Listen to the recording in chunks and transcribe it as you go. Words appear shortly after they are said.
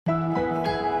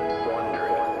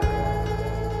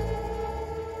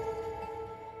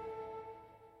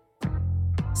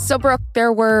So, Brooke,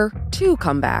 there were 2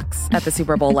 comebacks at the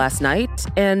Super Bowl last night,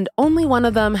 and only one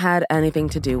of them had anything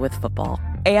to do with football.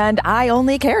 And I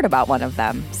only cared about one of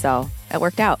them, so it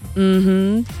worked out.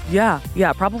 Yeah,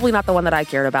 probably not the one that I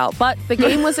cared about, but the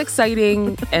game was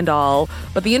exciting and all.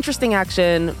 But the interesting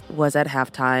action was at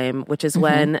halftime, which is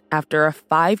when, after a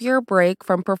 5-year break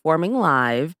from performing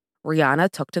live, Rihanna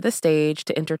took to the stage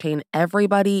to entertain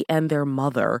everybody and their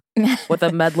mother with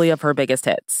a medley of her biggest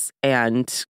hits.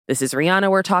 And this is Rihanna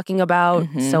we're talking about,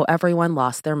 so everyone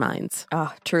lost their minds.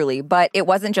 Oh, truly. But it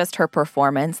wasn't just her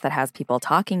performance that has people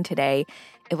talking today.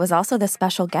 It was also the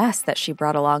special guest that she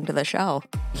brought along to the show.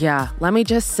 Yeah, let me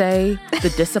just say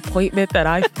the disappointment that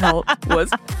I felt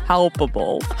was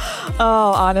palpable.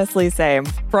 Oh, honestly, same.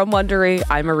 From Wondery,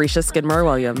 I'm Marisha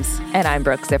Skidmore-Williams. And I'm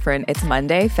Brooke Ziffrin. It's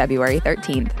Monday, February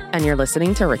 13th. And you're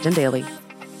listening to Rich and Daily.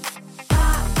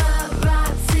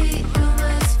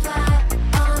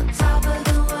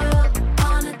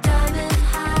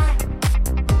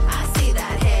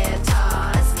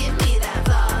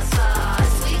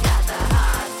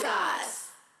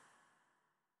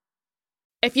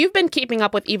 If you've been keeping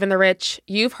up with Even the Rich,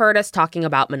 you've heard us talking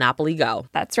about Monopoly Go.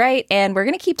 That's right, and we're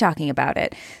going to keep talking about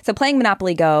it. So playing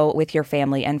Monopoly Go with your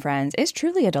family and friends is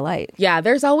truly a delight. Yeah,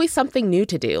 there's always something new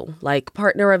to do, like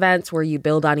partner events where you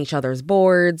build on each other's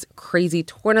boards, crazy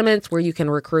tournaments where you can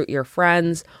recruit your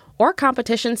friends, or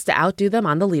competitions to outdo them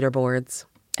on the leaderboards.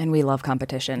 And we love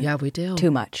competition. Yeah, we do. Too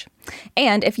much.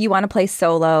 And if you want to play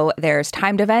solo, there's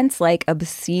timed events like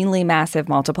obscenely massive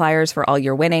multipliers for all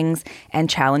your winnings and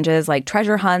challenges like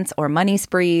treasure hunts or money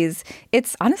sprees.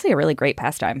 It's honestly a really great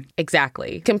pastime.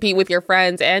 Exactly. Compete with your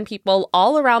friends and people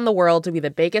all around the world to be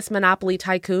the biggest Monopoly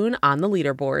tycoon on the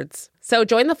leaderboards. So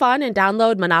join the fun and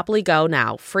download Monopoly Go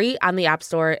now, free on the App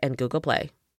Store and Google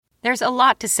Play. There's a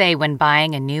lot to say when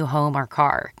buying a new home or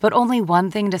car, but only one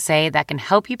thing to say that can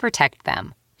help you protect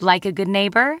them. Like a good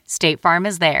neighbor, State Farm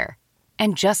is there.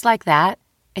 And just like that,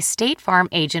 a State Farm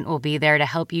agent will be there to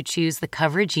help you choose the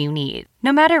coverage you need,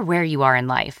 no matter where you are in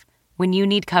life. When you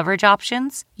need coverage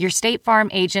options, your State Farm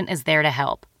agent is there to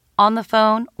help, on the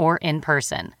phone or in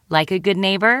person. Like a good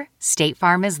neighbor, State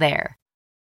Farm is there.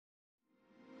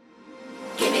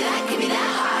 Give me that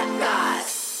hot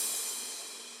goss.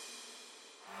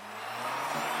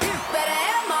 Better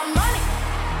have my money.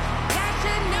 That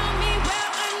should know me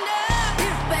well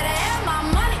enough. Better have my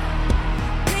money.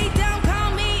 Please don't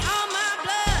call me on my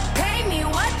bluff. Pay me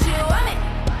what you want it.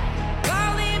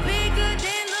 Ballin' bigger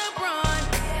than LeBron.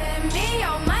 Give me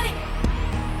your money.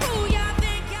 Who y'all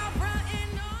think y'all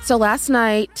frontin' on? So last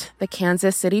night, the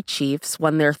Kansas City Chiefs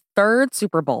won their 3rd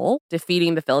Super Bowl,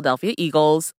 defeating the Philadelphia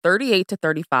Eagles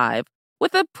 38-35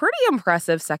 with a pretty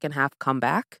impressive second half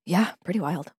comeback. Yeah, pretty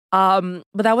wild.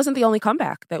 But that wasn't the only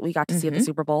comeback that we got to see at the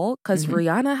Super Bowl, because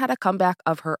Rihanna had a comeback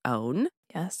of her own.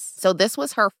 Yes. So this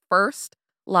was her first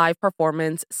live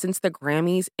performance since the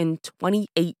Grammys in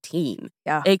 2018,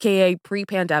 aka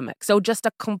pre-pandemic. So just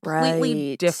a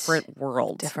completely different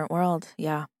world. Different world,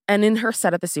 yeah. And in her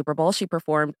set at the Super Bowl, she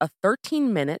performed a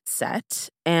 13-minute set,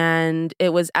 and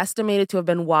it was estimated to have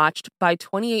been watched by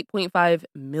 28.5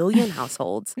 million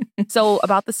households. So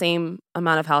about the same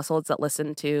amount of households that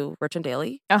listen to Rich and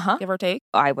Daily, give or take.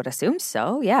 I would assume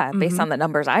so, yeah, based on the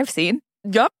numbers I've seen.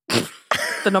 Yep.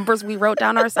 The numbers we wrote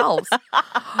down ourselves.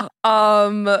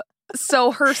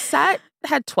 So her set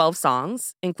had 12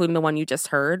 songs, including the one you just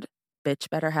heard, Bitch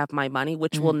Better Have My Money,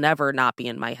 which will never not be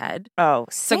in my head. Oh,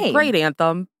 same. It's a great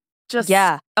anthem. Just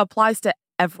applies to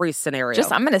every scenario.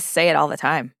 Just, I'm going to say it all the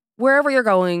time. Wherever you're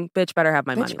going, bitch better have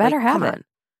my money. Bitch better have come it. On.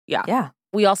 Yeah. Yeah.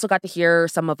 We also got to hear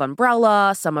some of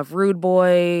Umbrella, some of Rude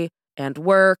Boy and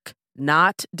Work,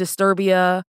 not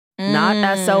Disturbia,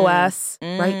 not SOS,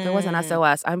 right? There wasn't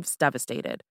SOS. I'm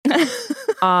devastated.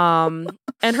 And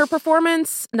her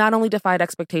performance not only defied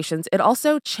expectations, it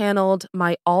also channeled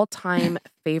my all-time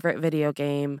favorite video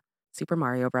game, Super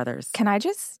Mario Brothers. Can I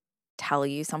just tell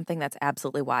you something that's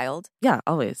absolutely wild? Yeah,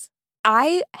 always.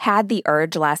 I had the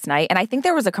urge last night, and I think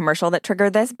there was a commercial that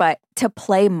triggered this, but to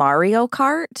play Mario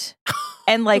Kart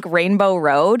and like Rainbow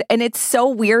Road. And it's so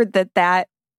weird that that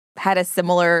had a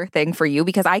similar thing for you,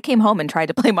 because I came home and tried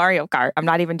to play Mario Kart. I'm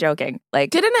not even joking. Like,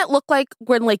 didn't it look like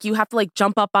when like you have to like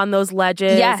jump up on those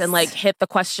ledges and like hit the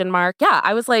question mark? Yeah,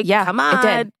 I was like, come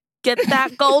on, get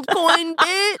that gold coin,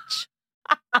 bitch.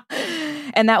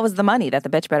 And that was the money that the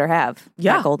bitch better have.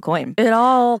 Yeah. That gold coin. It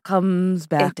all comes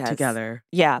back together.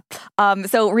 Yeah.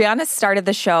 So Rihanna started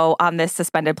the show on this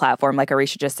suspended platform, like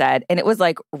Arisha just said, and it was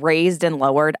like raised and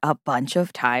lowered a bunch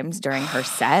of times during her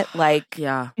set. Like,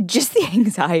 just the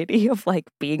anxiety of like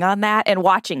being on that and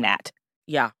watching that.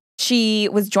 Yeah. She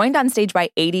was joined on stage by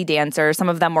 80 dancers. Some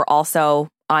of them were also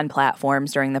on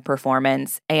platforms during the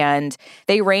performance. And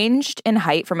they ranged in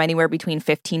height from anywhere between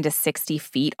 15 to 60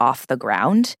 feet off the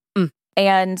ground.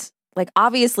 And like,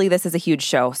 obviously, this is a huge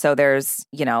show. So there's,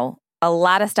 a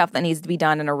lot of stuff that needs to be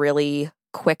done in a really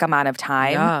quick amount of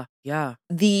time. Yeah.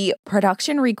 The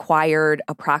production required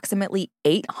approximately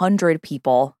 800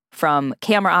 people, from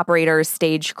camera operators,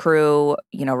 stage crew,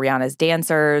 Rihanna's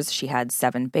dancers. She had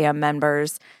 7 band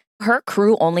members. Her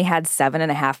crew only had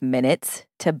 7.5 minutes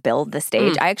to build the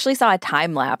stage. I actually saw a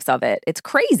time lapse of it. It's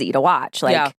crazy to watch.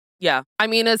 Yeah. I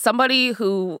mean, as somebody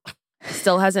who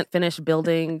still hasn't finished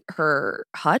building her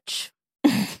hutch,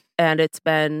 and it's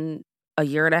been a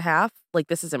year and a half, like,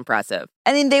 this is impressive.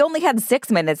 I mean, they only had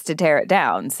 6 minutes to tear it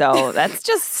down. So that's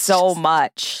just so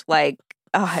much. Like,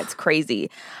 it's crazy.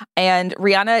 And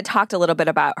Rihanna talked a little bit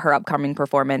about her upcoming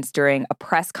performance during a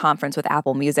press conference with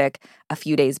Apple Music a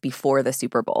few days before the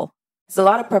Super Bowl. It's a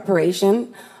lot of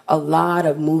preparation, a lot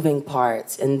of moving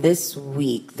parts. And this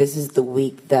is the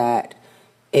week that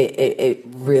it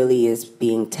really is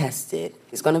being tested.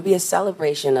 It's going to be a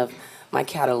celebration of my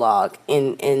catalog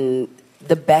in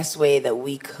the best way that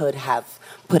we could have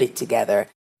put it together.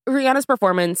 Rihanna's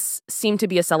performance seemed to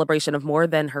be a celebration of more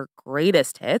than her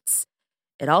greatest hits.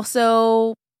 It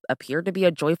also appeared to be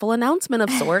a joyful announcement of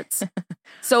sorts.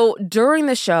 So during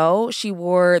the show, she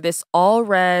wore this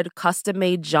all-red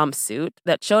custom-made jumpsuit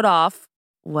that showed off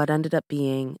what ended up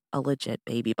being a legit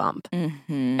baby bump.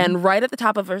 And right at the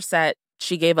top of her set,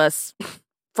 she gave us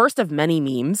first of many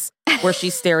memes where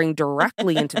she's staring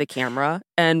directly into the camera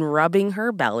and rubbing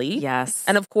her belly. Yes.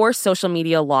 And of course, social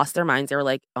media lost their minds. They were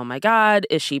like, oh my God,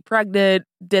 is she pregnant?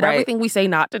 Did everything we say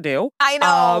not to do. I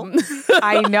know.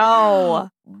 I know.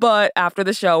 But after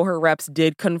the show, her reps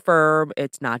did confirm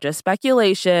it's not just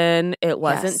speculation. It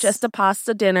wasn't just a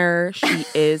pasta dinner. She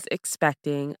is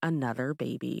expecting another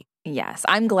baby. Yes,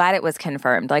 I'm glad it was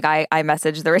confirmed. Like, I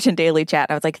messaged the Rich and Daily chat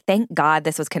and I was like, thank God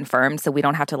this was confirmed so we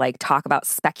don't have to talk about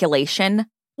speculation.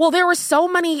 Well, there were so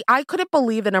many. I couldn't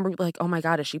believe the number. Like, oh my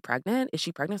God, is she pregnant? Is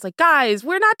she pregnant? It's like, guys,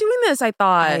 we're not doing this, I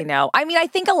thought. I know. I mean, I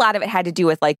think a lot of it had to do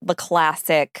with the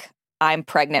classic I'm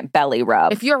pregnant belly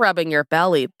rub. If you're rubbing your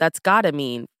belly, that's got to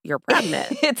mean you're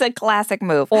pregnant. It's a classic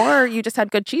move. Or you just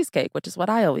had good cheesecake, which is what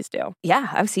I always do. Yeah,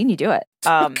 I've seen you do it.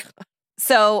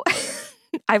 So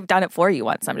I've done it for you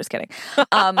once. I'm just kidding.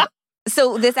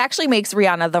 So this actually makes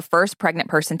Rihanna the first pregnant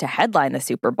person to headline the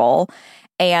Super Bowl.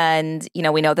 And,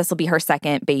 we know this will be her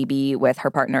second baby with her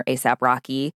partner, A$AP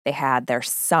Rocky. They had their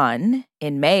son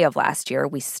in May of last year.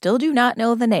 We still do not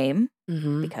know the name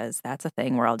because that's a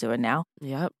thing we're all doing now.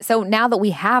 Yep. So now that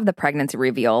we have the pregnancy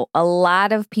reveal, a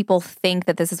lot of people think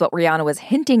that this is what Rihanna was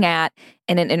hinting at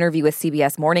in an interview with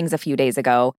CBS Mornings a few days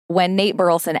ago. When Nate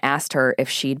Burleson asked her if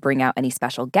she'd bring out any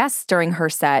special guests during her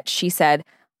set, she said,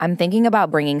 I'm thinking about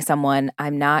bringing someone.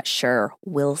 I'm not sure.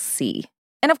 We'll see.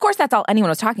 And of course, that's all anyone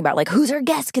was talking about. Like, who's her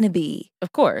guest going to be?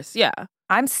 Of course, yeah.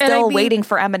 I'm still waiting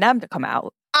for Eminem to come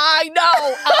out. I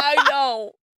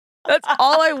know. That's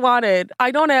all I wanted.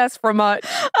 I don't ask for much.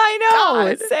 I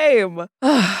know. God. Same.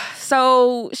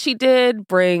 So she did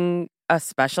bring a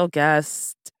special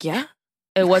guest. Yeah.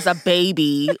 It was a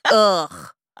baby. Ugh.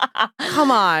 Come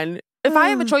on. If I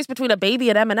have a choice between a baby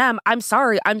and Eminem, I'm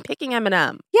sorry. I'm picking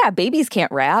Eminem. Yeah, babies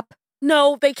can't rap.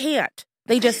 No, they can't.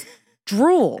 They just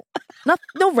drool.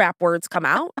 No rap words come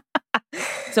out.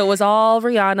 So it was all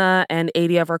Rihanna and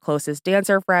 80 of her closest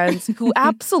dancer friends who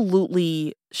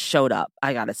absolutely showed up,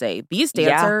 I gotta say. These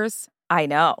dancers. Yeah, I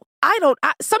know.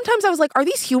 Sometimes I was like, are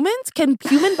these humans? Can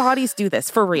human bodies do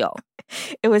this for real?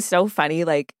 It was so funny,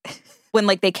 when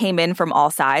they came in from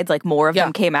all sides, more of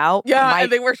them came out. Yeah,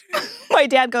 and they were. My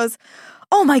dad goes,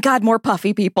 oh my God, more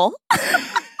puffy people.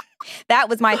 That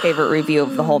was my favorite review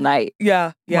of the whole night.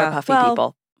 Yeah. More puffy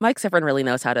people. Mike Sifrin really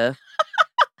knows how to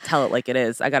tell it like it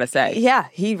is, I gotta say. Yeah,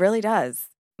 he really does.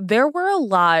 There were a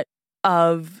lot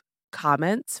of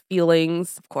comments,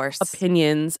 feelings, of course,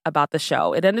 opinions about the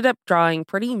show. It ended up drawing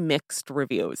pretty mixed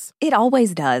reviews. It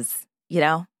always does,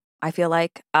 I feel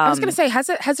like. I was gonna say, has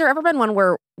there ever been one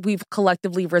where we've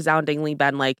collectively resoundingly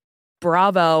been like,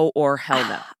 bravo or hell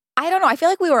no? I don't know. I feel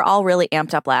like we were all really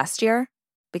amped up last year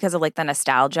because of the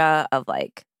nostalgia of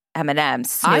Eminem,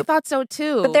 Snoop. I thought so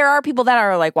too. But there are people that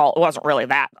are like, well, it wasn't really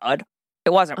that good.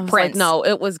 It wasn't Prince. No,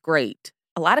 it was great.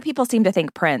 A lot of people seem to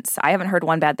think Prince. I haven't heard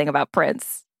one bad thing about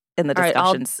Prince in the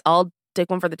discussions. All right, I'll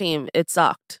take one for the team. It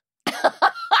sucked.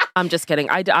 I'm just kidding.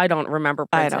 I don't remember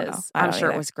Prince's. I don't know. I'm sure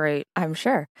it was great. I'm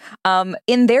sure.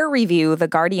 In their review, The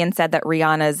Guardian said that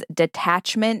Rihanna's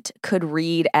detachment could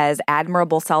read as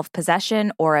admirable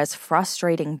self-possession or as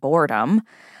frustrating boredom.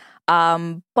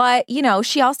 But,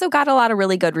 she also got a lot of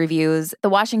really good reviews. The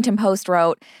Washington Post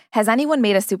wrote, "Has anyone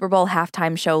made a Super Bowl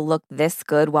halftime show look this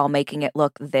good while making it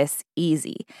look this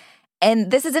easy?"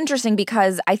 And this is interesting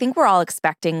because I think we're all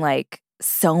expecting like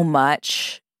so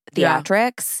much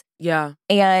theatrics. Yeah.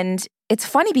 And it's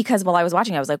funny because while I was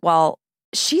watching, I was like, well,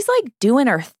 she's like doing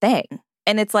her thing.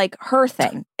 And it's like her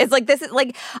thing. It's like, this is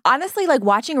like, honestly, like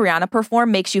watching Rihanna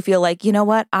perform makes you feel like, you know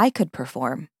what? I could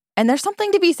perform. And there's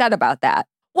something to be said about that.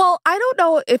 Well, I don't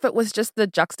know if it was just the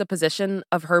juxtaposition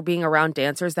of her being around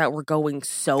dancers that were going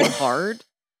so hard.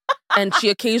 And she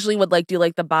occasionally would like do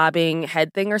like the bobbing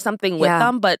head thing or something with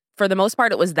them. But for the most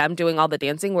part, it was them doing all the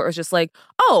dancing where it was just like,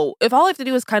 oh, if all I have to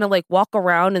do is kind of like walk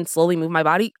around and slowly move my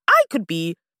body, I could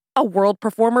be a world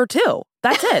performer too.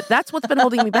 That's it. That's what's been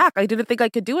holding me back. I didn't think I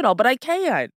could do it all, but I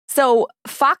can. So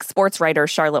Fox Sports writer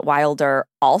Charlotte Wilder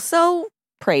also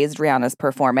praised Rihanna's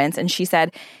performance. And she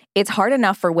said, "It's hard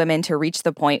enough for women to reach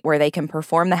the point where they can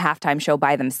perform the halftime show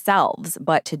by themselves,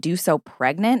 but to do so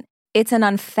pregnant, it's an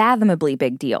unfathomably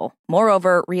big deal.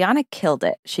 Moreover, Rihanna killed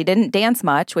it. She didn't dance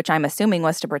much, which I'm assuming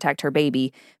was to protect her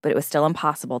baby, but it was still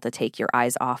impossible to take your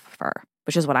eyes off of her,"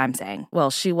 which is what I'm saying. Well,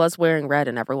 she was wearing red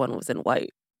and everyone was in white.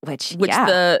 Which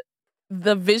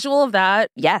the visual of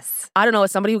that, yes. I don't know,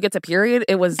 as somebody who gets a period,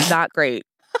 it was not great.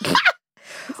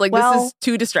 It's like, this is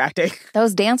too distracting.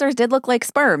 Those dancers did look like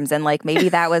sperms, and like maybe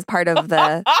that was part of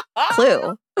the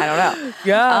clue. I don't know.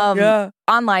 Yeah.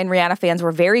 Online, Rihanna fans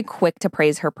were very quick to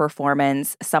praise her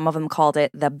performance. Some of them called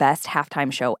it the best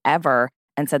halftime show ever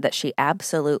and said that she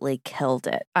absolutely killed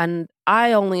it. And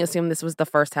I only assume this was the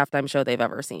first halftime show they've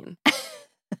ever seen.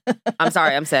 I'm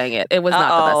sorry, I'm saying it. It was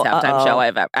not the best halftime show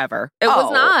I've ever. It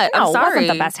was not. No, I'm sorry. It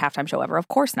wasn't the best halftime show ever. Of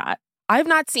course not. I've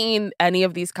not seen any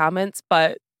of these comments,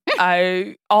 but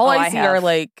I see are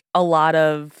like a lot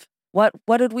of what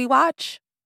did we watch?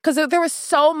 Because there was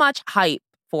so much hype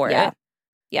for it.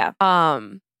 Yeah.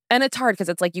 And it's hard because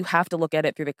it's like you have to look at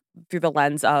it through the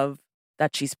lens of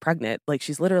that she's pregnant. Like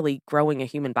she's literally growing a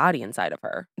human body inside of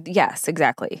her. Yes,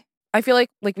 exactly. I feel like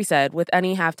we said, with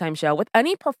any halftime show, with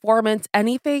any performance,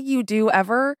 anything you do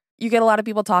ever, you get a lot of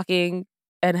people talking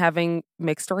and having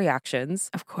mixed reactions.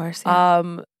 Of course.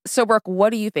 Yeah. So, Brooke, what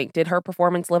do you think? Did her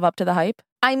performance live up to the hype?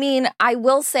 I mean, I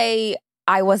will say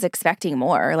I was expecting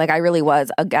more. Like, I really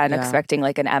was, again, expecting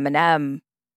like an Eminem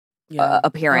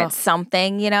appearance,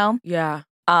 something, Yeah.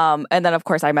 And then, of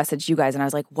course, I messaged you guys and I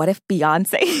was like, what if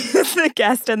Beyonce is the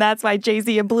guest and that's why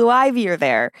Jay-Z and Blue Ivy are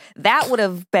there? That would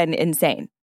have been insane.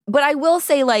 But I will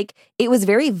say, like, it was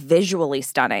very visually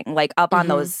stunning, like up on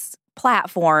those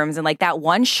platforms, and like that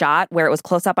one shot where it was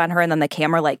close up on her and then the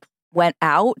camera like went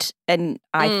out and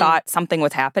I thought something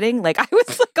was happening. Like I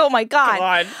was like, oh my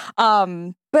God.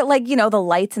 But like, the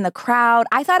lights in the crowd,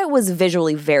 I thought it was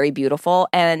visually very beautiful.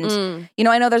 And,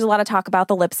 I know there's a lot of talk about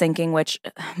the lip syncing, which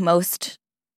most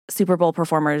Super Bowl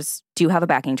performers do have a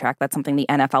backing track. That's something the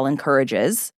NFL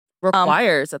encourages.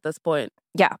 Requires at this point.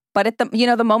 Yeah. But at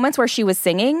the moments where she was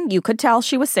singing, you could tell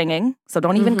she was singing. So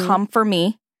don't even come for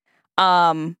me.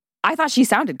 I thought she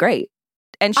sounded great.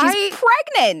 And she's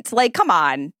pregnant. Like, come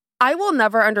on. I will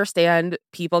never understand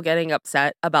people getting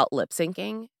upset about lip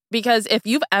syncing, because if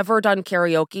you've ever done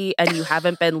karaoke and you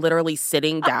haven't been literally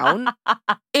sitting down,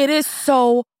 it is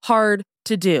so hard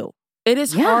to do. It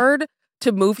is hard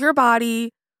to move your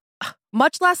body,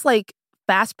 much less like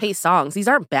fast-paced songs. These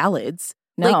aren't ballads.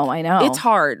 No, I know. It's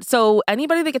hard. So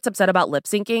anybody that gets upset about lip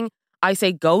syncing, I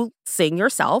say go sing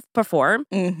yourself, perform.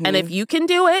 And if you can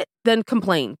do it, then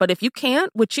complain. But if you can't,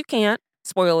 which you can't,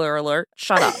 spoiler alert,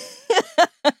 shut up.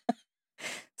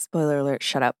 Spoiler alert,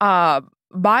 shut up.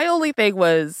 My only thing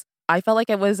was I felt like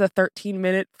it was a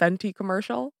 13-minute Fenty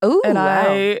commercial. Ooh, and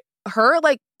wow. her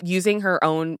like using her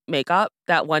own makeup,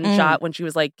 that one shot when she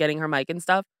was like getting her mic and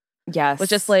stuff. Yes. Was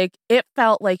just like, it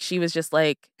felt like she was just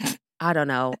like, I don't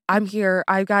know. I'm here.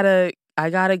 I gotta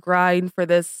grind for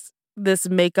this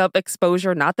makeup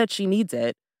exposure. Not that she needs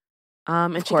it.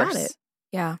 And she got it.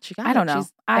 Yeah. She got it. I don't know.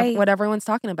 She's what everyone's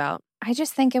talking about. I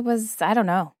just think it was, I don't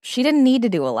know. She didn't need to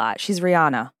do a lot. She's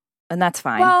Rihanna. And that's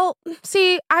fine. Well,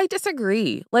 see, I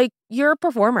disagree. Like, you're a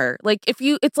performer. Like,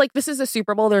 it's like this is a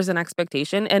Super Bowl, there's an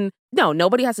expectation. And no,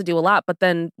 nobody has to do a lot. But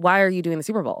then why are you doing the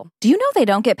Super Bowl? Do you know they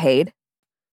don't get paid?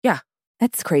 Yeah.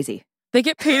 That's crazy. They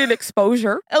get paid in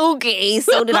exposure. Okay,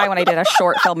 so did I when I did a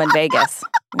short film in Vegas.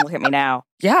 Look at me now.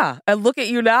 Yeah, and look at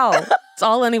you now. It's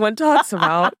all anyone talks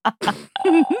about.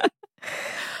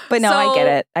 But no,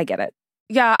 I get it.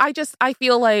 Yeah, I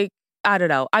feel like, I don't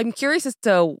know. I'm curious as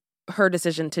to her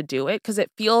decision to do it, because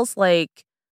it feels like,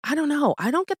 I don't know.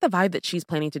 I don't get the vibe that she's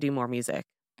planning to do more music.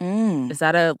 Is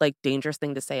that a dangerous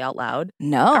thing to say out loud?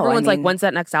 No. Everyone's like, when's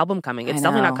that next album coming? It's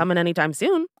definitely not coming anytime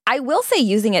soon. I will say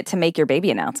using it to make your baby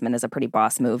announcement is a pretty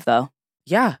boss move, though.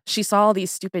 Yeah. She saw all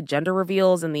these stupid gender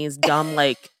reveals and these dumb,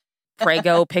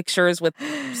 Prego pictures with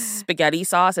spaghetti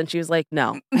sauce. And she was like,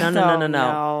 no.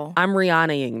 No. I'm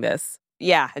Rihanna-ing this.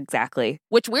 Yeah, exactly.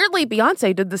 Which weirdly,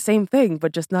 Beyonce did the same thing,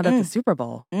 but just not at the Super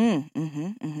Bowl. You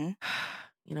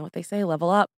know what they say,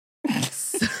 level up.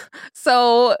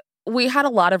 So we had a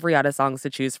lot of Rihanna songs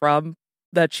to choose from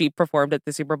that she performed at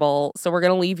the Super Bowl. So we're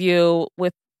going to leave you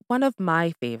with one of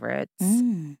my favorites,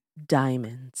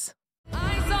 Diamonds.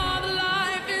 I saw the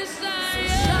light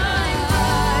shine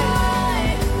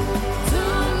bright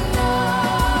tonight.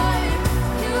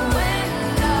 You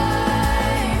and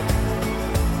I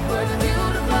were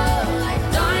beautiful like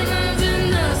diamonds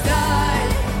in the sky.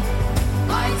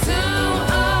 Eye to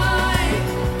eye,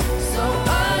 so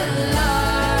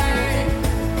alive.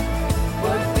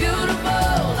 We're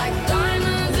beautiful like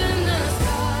diamonds in the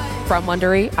sky. From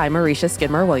Wondery, I'm Marisha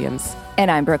Skidmore-Williams. And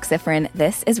I'm Brooke Siffrin.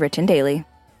 This is Rich and Daily.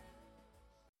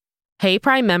 Hey,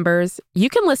 Prime members, you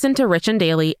can listen to Rich and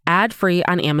Daily ad-free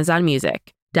on Amazon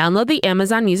Music. Download the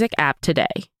Amazon Music app today.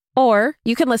 Or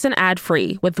you can listen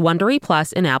ad-free with Wondery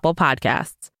Plus in Apple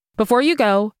Podcasts. Before you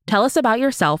go, tell us about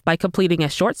yourself by completing a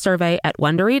short survey at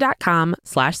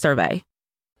Wondery.com/survey.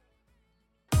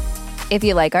 If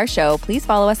you like our show, please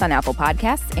follow us on Apple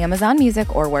Podcasts, Amazon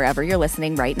Music, or wherever you're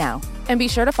listening right now. And be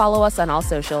sure to follow us on all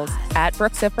socials at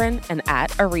Brooke Siffrin and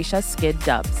at Arisha Skid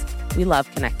Dubs. We love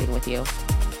connecting with you.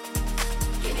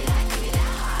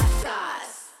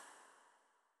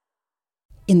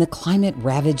 In the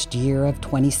climate-ravaged year of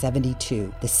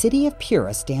 2072, the city of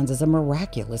Pura stands as a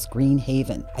miraculous green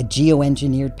haven, a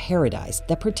geoengineered paradise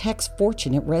that protects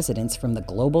fortunate residents from the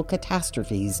global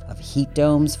catastrophes of heat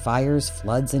domes, fires,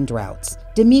 floods, and droughts.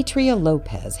 Demetria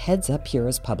Lopez heads up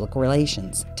Pura's public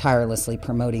relations, tirelessly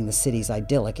promoting the city's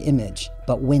idyllic image.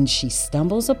 But when she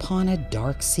stumbles upon a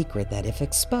dark secret that, if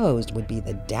exposed, would be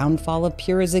the downfall of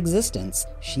Pura's existence,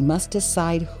 she must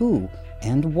decide who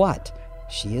and what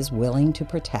she is willing to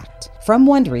protect. From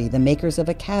Wondery, the makers of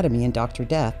Academy and Dr.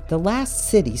 Death, The Last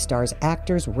City stars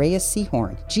actors Reyes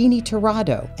Sehorn, Jeannie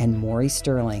Torrado, and Maury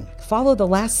Sterling. Follow The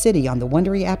Last City on the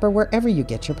Wondery app or wherever you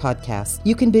get your podcasts.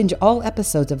 You can binge all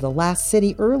episodes of The Last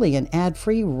City early and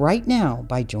ad-free right now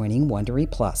by joining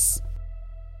Wondery Plus.